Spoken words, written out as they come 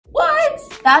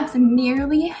That's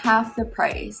nearly half the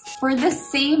price for the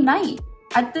same night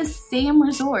at the same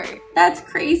resort. That's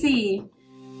crazy.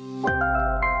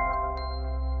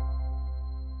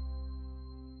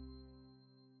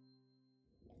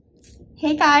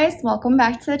 Hey guys, welcome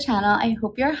back to the channel. I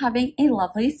hope you're having a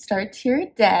lovely start to your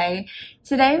day.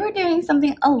 Today we're doing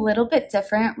something a little bit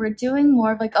different. We're doing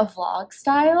more of like a vlog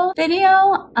style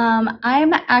video.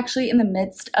 I'm actually in the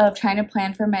midst of trying to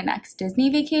plan for my next Disney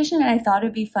vacation, and I thought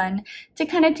it'd be fun to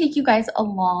kind of take you guys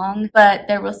along, but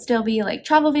there will still be like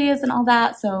travel videos and all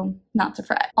that, so not to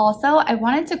fret. Also, I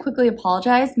wanted to quickly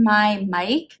apologize. My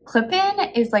mic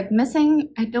clip-in is like missing.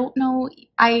 I don't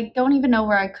even know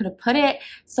where I could have put it.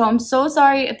 So I'm so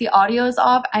sorry if the audio is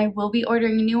off. I will be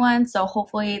ordering a new one, so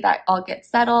hopefully that all gets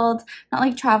settled. Not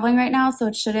like traveling right now, so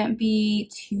it shouldn't be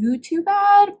too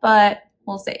bad, but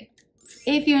we'll see.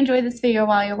 If you enjoyed this video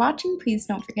while you're watching, please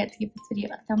don't forget to give this video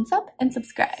a thumbs up and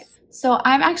subscribe. So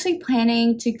I'm actually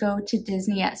planning to go to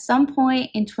Disney at some point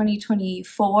in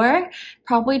 2024,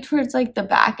 probably towards like the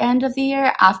back end of the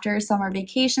year after summer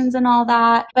vacations and all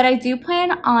that. But I do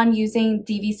plan on using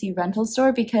DVC Rental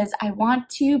Store because I want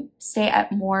to stay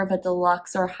at more of a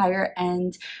deluxe or higher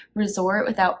end resort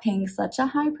without paying such a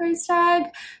high price tag.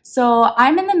 So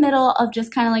I'm in the middle of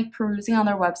just kind of like perusing on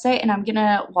their website, and I'm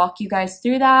gonna walk you guys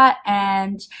through that.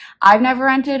 And I've never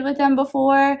rented with them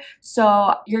before,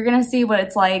 so you're gonna see what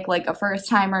it's like a first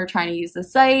timer trying to use the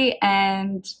site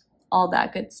and all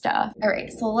that good stuff. All right,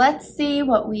 so let's see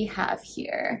what we have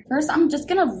here. First, I'm just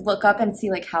gonna look up and see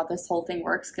like how this whole thing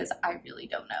works because I really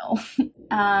don't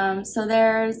know. So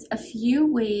there's a few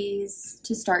ways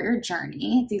to start your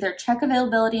journey. It's either check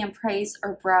availability and price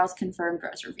or browse confirmed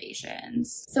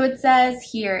reservations. So it says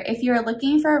here, if you're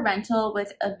looking for a rental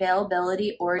with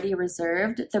availability already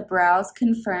reserved, the browse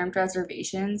confirmed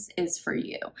reservations is for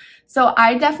you. So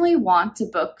I definitely want to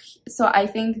book, so I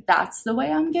think that's the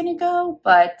way I'm gonna go,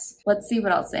 but let's see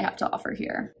what else they have to offer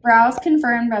here. Browse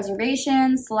confirmed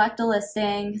reservations, select a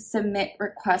listing, submit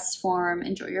request form,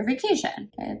 enjoy your vacation.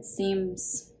 Okay, it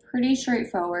seems pretty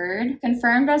straightforward.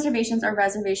 Confirmed reservations are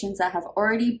reservations that have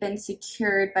already been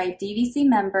secured by a DVC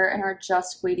member and are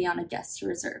just waiting on a guest to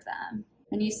reserve them.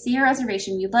 When you see a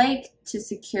reservation you'd like to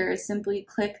secure, simply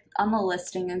click on the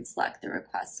listing and select the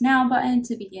Request Now button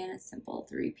to begin a simple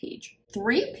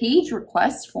three-page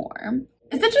request form.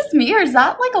 Is it just me, or is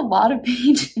that like a lot of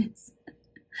pages?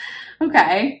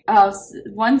 Okay,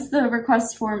 once the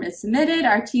request form is submitted,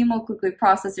 our team will quickly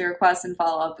process your request and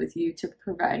follow up with you to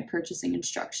provide purchasing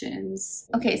instructions.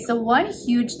 Okay, so one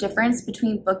huge difference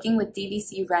between booking with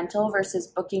DVC Rental versus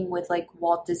booking with like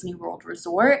Walt Disney World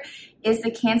Resort is the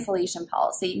cancellation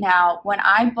policy. Now, when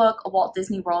I book a Walt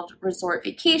Disney World Resort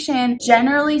vacation,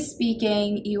 generally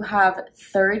speaking, you have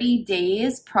 30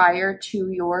 days prior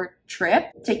to your trip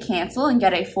to cancel and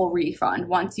get a full refund.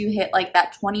 Once you hit like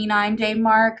that 29-day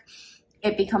mark,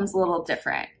 it becomes a little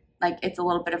different. Like, it's a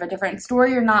little bit of a different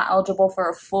story. You're not eligible for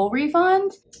a full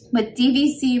refund. With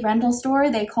DVC Rental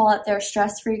Store, they call it their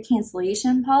stress-free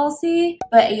cancellation policy,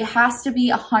 but it has to be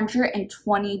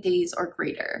 120 days or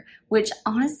greater, which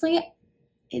honestly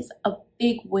is a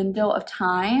big window of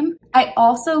time. I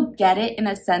also get it in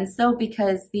a sense though,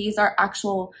 because these are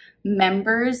actual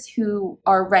members who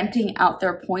are renting out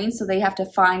their points, so they have to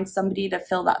find somebody to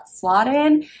fill that slot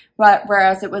in,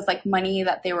 whereas it was like money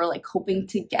that they were like hoping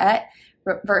to get,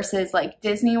 versus like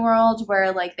Disney World,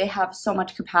 where like they have so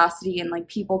much capacity and like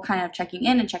people kind of checking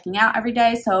in and checking out every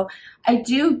day. So I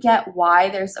do get why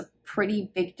there's a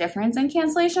pretty big difference in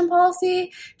cancellation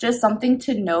policy. Just something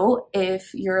to note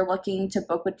if you're looking to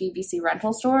book with DVC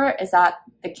Rental Store is that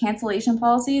the cancellation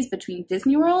policies between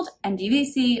Disney World and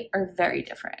DVC are very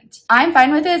different. I'm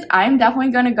fine with this. I'm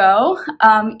definitely gonna go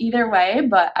either way,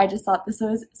 but I just thought this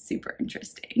was super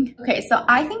interesting. Okay, so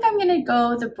I think I'm gonna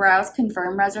go the browse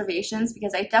confirm reservations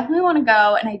because I definitely wanna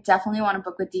go and I definitely wanna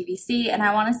book with DVC and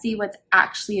I wanna see what's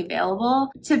actually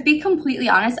available. To be completely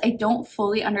honest, I don't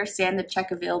fully understand the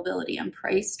check availability and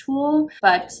price tool,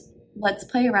 but let's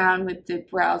play around with the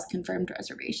browse confirmed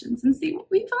reservations and see what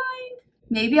we find.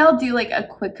 Maybe I'll do like a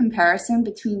quick comparison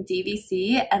between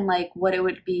DVC and like what it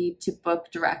would be to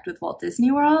book direct with Walt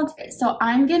Disney World. So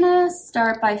I'm gonna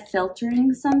start by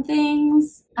filtering some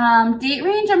things. Date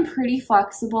range, I'm pretty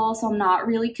flexible, so I'm not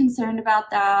really concerned about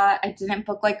that. I didn't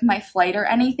book like my flight or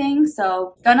anything,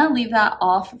 so gonna leave that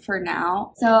off for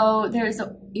now. So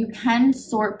you can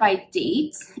sort by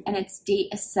date, and it's date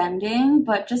ascending,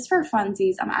 but just for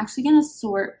funsies, I'm actually gonna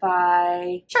sort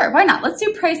by, sure, why not? Let's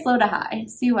do price low to high,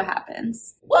 see what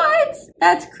happens. What?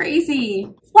 That's crazy.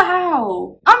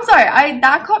 Wow. I'm sorry,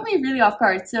 that caught me really off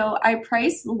guard. So I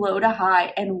priced low to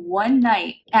high and one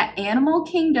night at Animal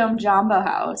Kingdom Jumbo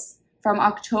House from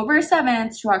October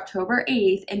 7th to October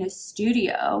 8th in a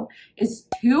studio is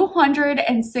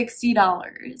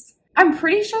 $260. I'm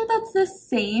pretty sure that's the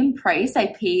same price I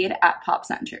paid at Pop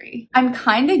Century. I'm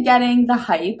kind of getting the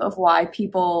hype of why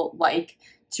people like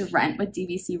to rent with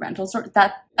DVC Rental Store.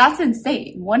 That's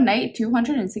insane. One night,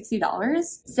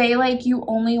 $260? Say like you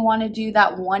only want to do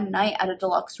that one night at a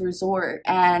deluxe resort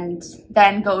and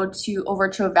then go over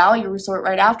to a value resort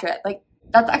right after it. Like,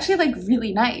 that's actually like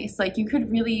really nice. Like, you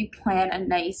could really plan a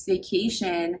nice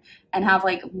vacation and have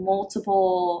like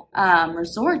multiple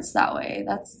resorts that way.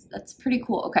 That's pretty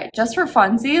cool. Okay, just for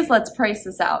funsies, let's price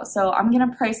this out. So I'm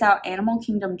gonna price out Animal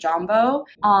Kingdom Jumbo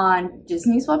on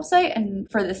Disney's website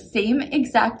and for the same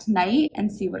exact night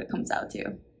and see what it comes out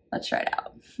to. Let's try it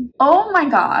out. Oh my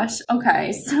gosh.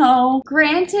 Okay, so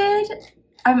granted,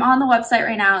 I'm on the website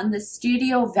right now and the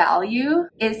studio value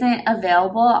isn't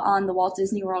available on the Walt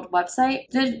Disney World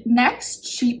website. The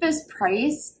next cheapest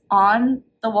price on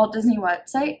the Walt Disney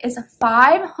website is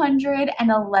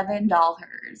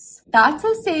 $511. That's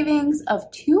a savings of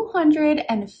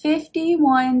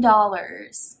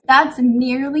 $251. That's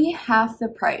nearly half the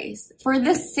price for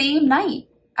the same night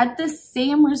at the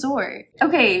same resort.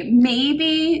 Okay,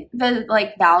 maybe the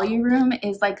like value room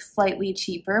is like slightly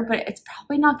cheaper, but it's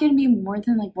probably not going to be more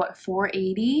than like what,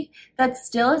 $480? That's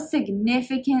still a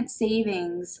significant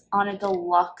savings on a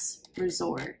deluxe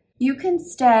resort. You can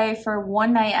stay for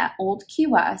one night at Old Key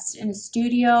West in a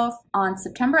studio on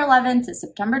September 11th to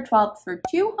September 12th for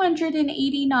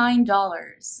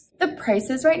 $289. The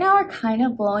prices right now are kind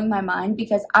of blowing my mind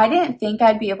because I didn't think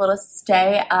I'd be able to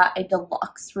stay at a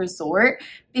deluxe resort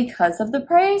because of the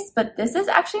price, but this is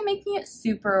actually making it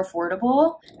super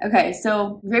affordable. Okay,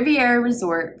 so Riviera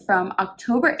Resort from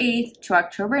October 8th to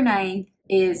October 9th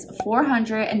is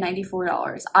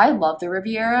 $494. I love the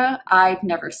Riviera. I've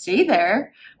never stayed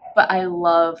there, but I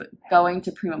love going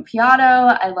to Primo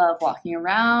Piatto. I love walking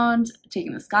around,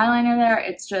 taking the Skyliner there.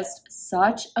 It's just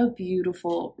such a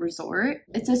beautiful resort.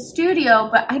 It's a studio,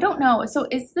 but I don't know. So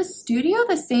is the studio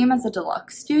the same as a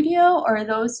deluxe studio, or are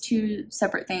those two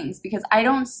separate things? Because I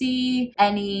don't see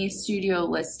any studio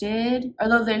listed,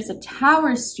 although there's a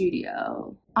tower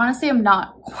studio. Honestly, I'm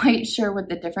not quite sure what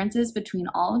the difference is between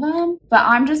all of them, but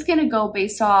I'm just gonna go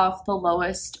based off the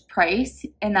lowest price,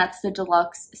 and that's the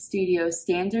Deluxe Studio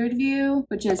Standard View,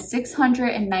 which is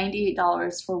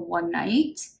 $698 for one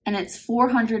night, and it's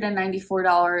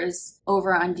 $494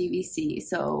 over on DVC,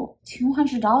 so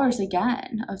 $200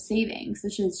 again of savings,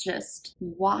 which is just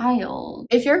wild.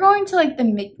 If you're going to like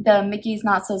the Mickey's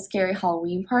Not So Scary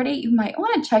Halloween party, you might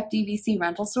want to check DVC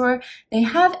Rental Store. They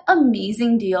have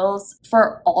amazing deals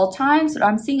for all times, but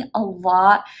I'm seeing a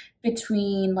lot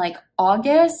between like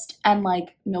August and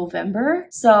like November,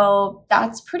 so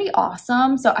that's pretty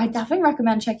awesome. So I definitely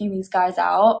recommend checking these guys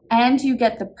out, and you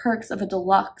get the perks of a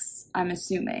deluxe, I'm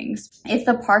assuming. If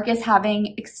the park is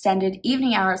having extended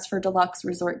evening hours for deluxe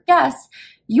resort guests,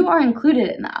 you are included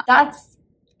in that. That's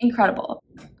incredible.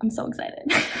 I'm so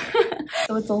excited.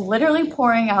 So it's literally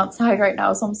pouring outside right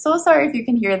now, so I'm so sorry if you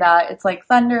can hear that. It's like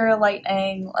thunder,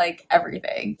 lightning, like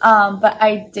everything. But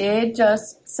I did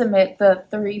just submit the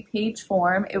 3-page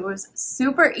form. It was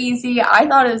super easy. I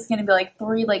thought it was going to be like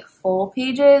 3 like full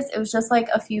pages. It was just like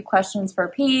a few questions per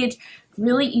page.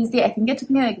 Really easy. I think it took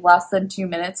me like less than 2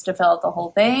 minutes to fill out the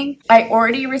whole thing. I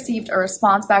already received a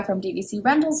response back from DVC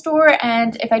Rental Store,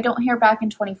 and if I don't hear back in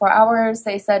 24 hours,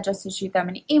 they said just to shoot them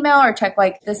an email or check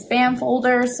like the spam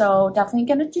folder, so definitely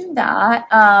gonna do that.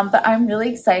 But I'm really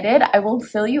excited. I will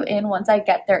fill you in once I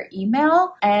get their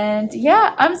email, and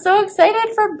yeah, I'm so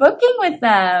excited for booking with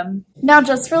them. Now,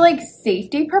 just for like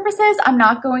safety purposes, I'm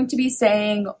not going to be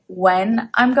saying when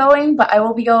I'm going, but I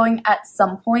will be going at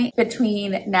some point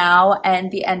between now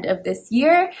and the end of this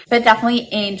year, but definitely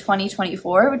in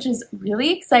 2024, which is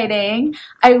really exciting.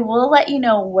 I will let you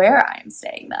know where I'm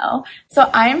staying though.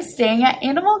 So I'm staying at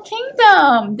Animal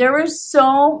Kingdom. There were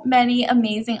so many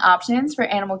amazing options for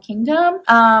Animal Kingdom,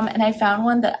 and I found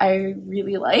one that I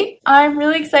really like. I'm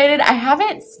really excited. I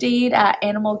haven't stayed at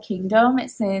Animal Kingdom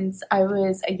since I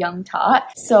was a young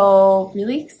tot, so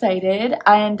really excited.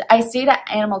 And I stayed at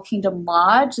Animal Kingdom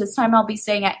Lodge. This time I'll be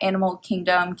staying at Animal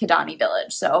Kingdom Kidani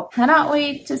Village, so cannot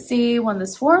wait to see when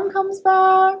this form comes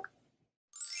back.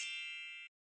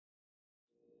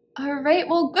 All right,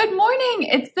 well, good morning.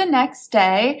 It's the next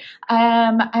day.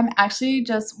 I'm actually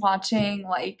just watching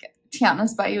like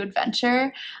Tiana's Bayou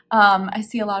Adventure. I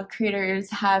see a lot of creators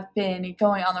have been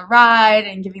going on the ride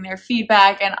and giving their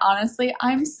feedback, and honestly,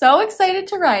 I'm so excited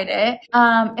to ride it.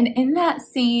 And in that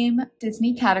same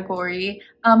Disney category,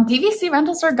 DVC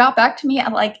Rental Store got back to me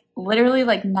at like literally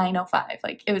like 9:05.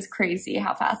 Like it was crazy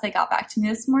how fast they got back to me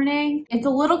this morning. It's a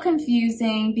little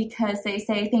confusing because they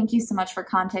say, thank you so much for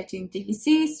contacting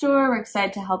DVC Store. We're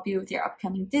excited to help you with your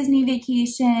upcoming Disney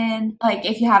vacation. Like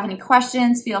if you have any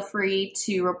questions, feel free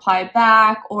to reply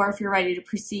back, or if you're ready to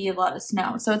proceed, let us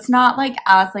know. So it's not like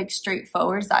as like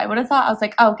straightforward as I would have thought. I was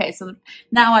like, oh, okay, so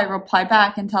now I reply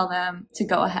back and tell them to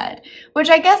go ahead, which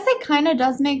I guess it kind of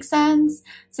does make sense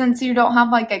since you don't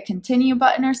have like a continue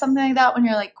button or something like that when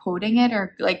you're like quoting it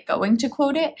or like going to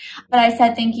quote it. But I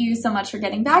said, thank you so much for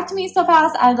getting back to me so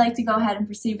fast. I'd like to go ahead and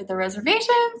proceed with the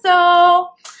reservation. So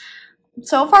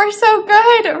far so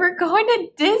good. We're going to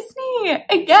Disney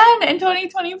again in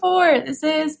 2024. This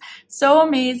is so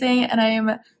amazing and I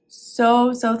am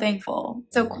so thankful.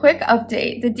 So quick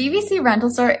update. The DVC Rental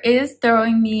Store is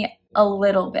throwing me a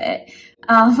little bit.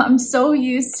 I'm so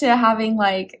used to having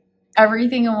like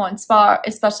everything in one spot,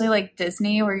 especially like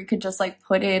Disney, where you could just like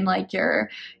put in like your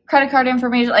credit card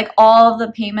information, like all of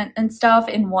the payment and stuff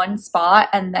in one spot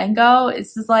and then go.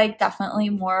 This is like definitely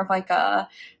more of like a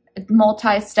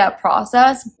multi-step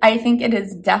process. I think it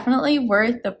is definitely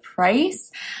worth the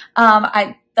price.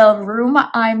 The room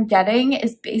I'm getting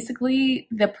is basically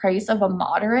the price of a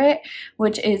moderate,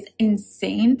 which is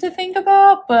insane to think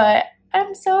about, but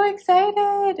I'm so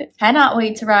excited. Cannot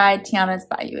wait to ride Tiana's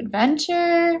Bayou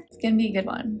Adventure. It's gonna be a good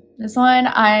one. This one,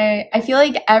 I feel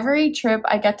like every trip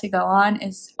I get to go on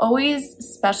is always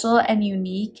special and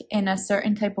unique in a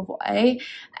certain type of way.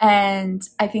 And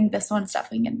I think this one's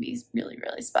definitely gonna be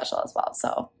really special as well.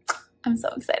 So I'm so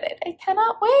excited. I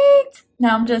cannot wait.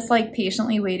 Now I'm just like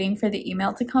patiently waiting for the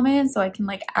email to come in so I can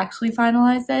like actually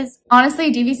finalize this.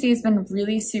 Honestly, DVC has been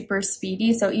really super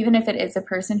speedy. So even if it is a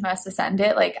person who has to send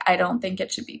it, like I don't think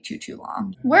it should be too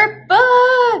long. We're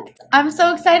booked. I'm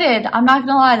so excited. I'm not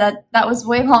gonna lie, that was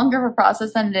way longer of a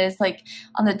process than it is like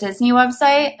on the Disney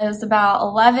website. It was about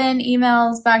 11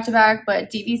 emails back to back,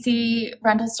 but DVC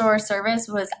Rental Store service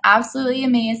was absolutely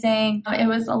amazing. It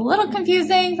was a little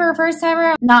confusing for a first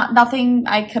timer. Nothing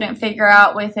I couldn't figure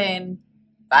out within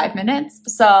 5 minutes.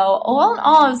 So all in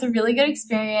all, it was a really good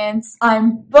experience.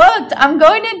 I'm booked. I'm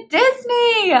going to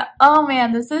Disney. Oh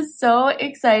man, this is so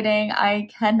exciting. I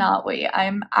cannot wait.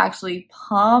 I'm actually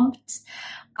pumped.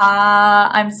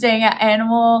 I'm staying at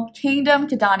Animal Kingdom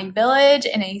Kidani Village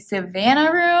in a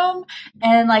Savanna Room.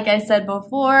 And like I said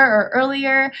before or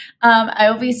earlier,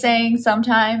 I will be staying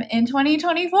sometime in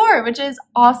 2024, which is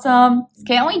awesome.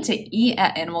 Can't wait to eat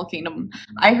at Animal Kingdom.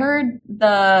 I heard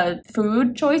the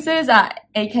food choices at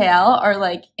AKL are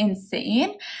like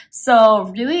insane. So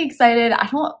really excited. I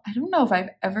don't know if I've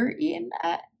ever eaten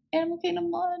at Animal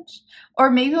Kingdom lunch,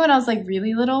 or maybe when I was like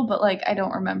really little, but like I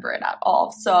don't remember it at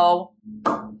all. So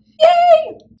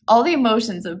yay! All the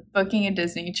emotions of booking a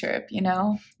Disney trip, you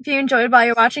know? If you enjoyed while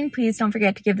you're watching, please don't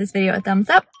forget to give this video a thumbs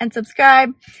up and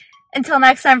subscribe. Until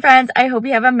next time, friends, I hope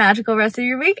you have a magical rest of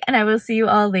your week, and I will see you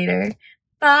all later.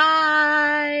 Bye!